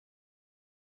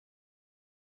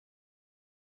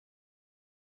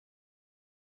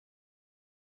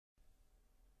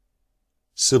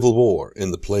Civil War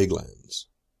in the Plaguelands.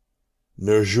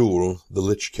 Ner'zhul, the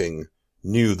Lich King,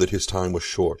 knew that his time was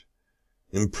short.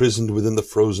 Imprisoned within the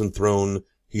frozen throne,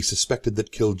 he suspected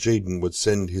that Kil'jaeden would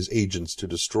send his agents to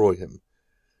destroy him.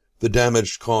 The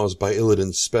damage caused by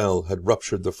Illidan's spell had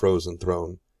ruptured the frozen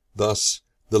throne. Thus,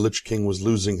 the Lich King was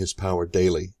losing his power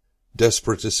daily.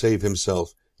 Desperate to save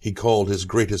himself, he called his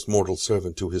greatest mortal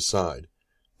servant to his side,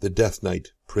 the Death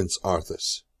Knight, Prince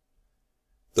Arthas.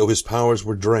 Though his powers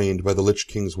were drained by the Lich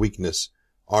King's weakness,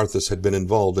 Arthas had been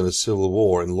involved in a civil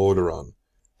war in Lordaeron.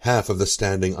 Half of the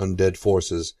standing undead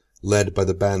forces, led by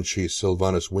the banshee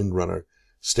Sylvanas Windrunner,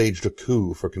 staged a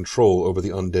coup for control over the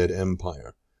undead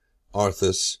empire.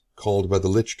 Arthas, called by the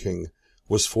Lich King,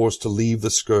 was forced to leave the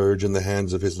scourge in the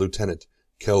hands of his lieutenant,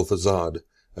 Kel'Thuzad,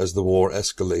 as the war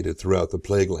escalated throughout the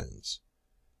Plaguelands.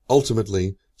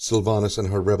 Ultimately, Sylvanas and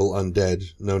her rebel undead,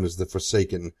 known as the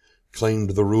Forsaken, claimed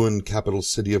the ruined capital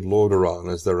city of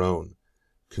Lordaeron as their own.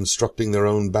 Constructing their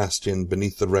own bastion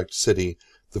beneath the wrecked city,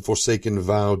 the Forsaken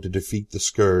vowed to defeat the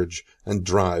Scourge and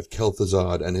drive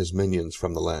Kel'Thuzad and his minions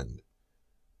from the land.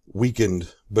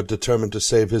 Weakened, but determined to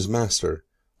save his master,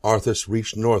 Arthas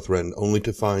reached Northrend only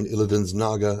to find Illidan's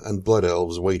Naga and Blood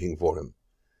Elves waiting for him.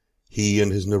 He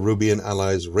and his Nerubian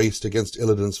allies raced against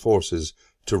Illidan's forces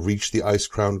to reach the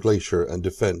ice-crowned glacier and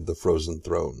defend the frozen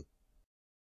throne.